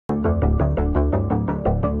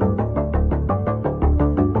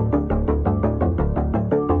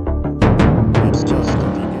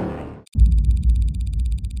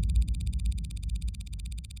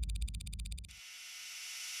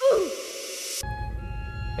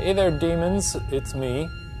Hey there, demons. It's me,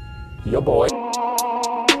 your boy.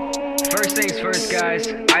 First things first, guys.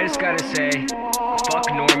 I just gotta say, fuck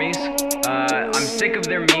normies. I'm sick of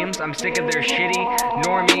their memes. I'm sick of their shitty,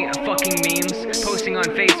 normie, fucking memes. Posting on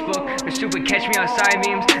Facebook, their stupid catch me outside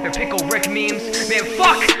memes, their pickle Rick memes. Man,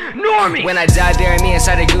 fuck normies! When I die, bury me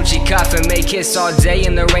inside a Gucci coffin. Make hits all day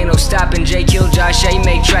and there ain't no stopping. Jay kill Josh A,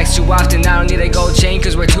 make tracks too often. I don't need a gold chain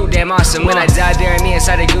cause we're too damn awesome. When I die, bury me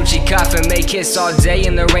inside a Gucci coffin. Make hits all day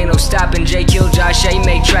and there ain't no stopping. Jay kill Josh A,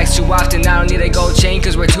 make tracks too often. I don't need a gold chain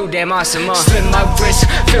cause we're too damn awesome. Slit my wrist,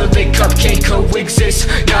 fill the cup, can't coexist.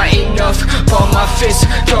 Not enough, ball my fist,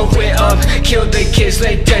 throw it up. Kill the kids,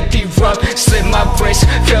 let death erupt. Slit my wrist,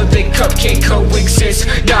 fill the cup, can't coexist.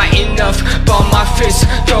 Not enough, ball my fist,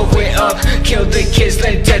 throw it up. Kill the kids,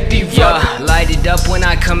 let death erupt. Yeah, light it up when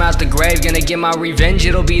I come out the grave. Gonna get my revenge,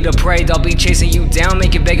 it'll be the parade. I'll be chasing you down,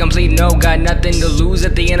 make it beg and plead no. Got nothing to lose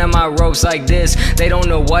at the end of my ropes like this. They don't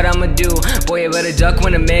know what I'ma do. Boy, you better duck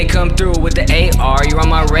when a man come through with the AR. You're on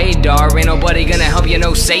my radar, ain't nobody gonna help you,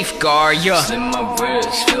 no safeguard. Yeah. Slit my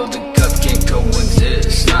wrist, fill the cup, can't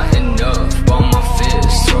coexist. Not enough, ball my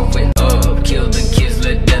fist, throw it up. Kill the kids,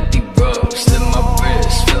 let death erupt. Slit my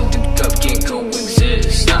wrist, fill the cup, can't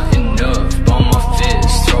coexist. Not enough, ball my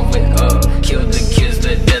fist, throw it up. Kill the kids,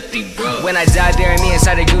 let death erupt. When I die, bury me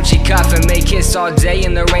inside a Gucci coffin. Make hits all day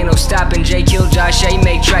and there ain't no stopping. Jay kill Josh A,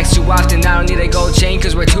 make tracks too often. I don't need a gold chain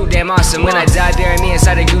cause we're too damn awesome. When I die, bury me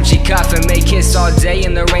inside a Gucci coffin. Make hits all day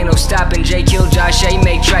and there ain't no stopping. Jay kill Josh A,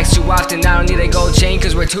 make tracks too often. I don't need a gold chain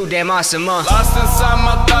cause we're too damn awesome. Lost inside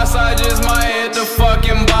my thoughts, I just might hit the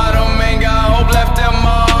fucking bottom. Ain't got hope left in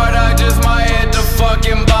my heart, I just might hit the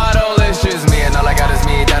fucking bottle. It's just me and all I got is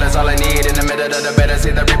me, that is all I need. In the middle of the bed, I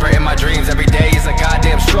see the reaper in my dreams. Every day is a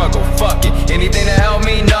goddamn struggle, fuck it. Anything to help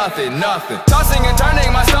me, nothing. Tossing and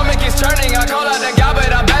turning, my stomach is turning. I call out the God,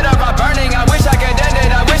 but I'm better by burning. I wish I could end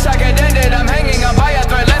it, I wish I could end it. I'm hanging up by a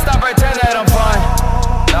thread, let's not pretend that I'm fine.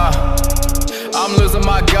 Nah, I'm losing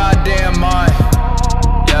my goddamn mind.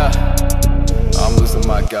 Yeah, I'm losing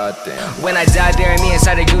my goddamn. When I die, bury me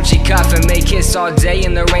inside a Gucci coffin. Make hits all day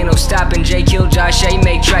and there ain't no stopping. Jay kill Josh A,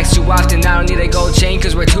 make tracks too often. I don't need a gold chain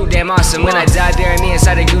cause we're too damn awesome. When I die, bury me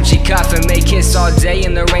inside a Gucci coffin. Make hits all day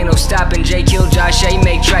and there ain't no stopping. Jay kill Josh A,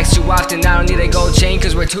 make tracks too often. I don't need a gold chain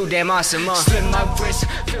cause we're too damn awesome. Slit my wrist,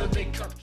 fill the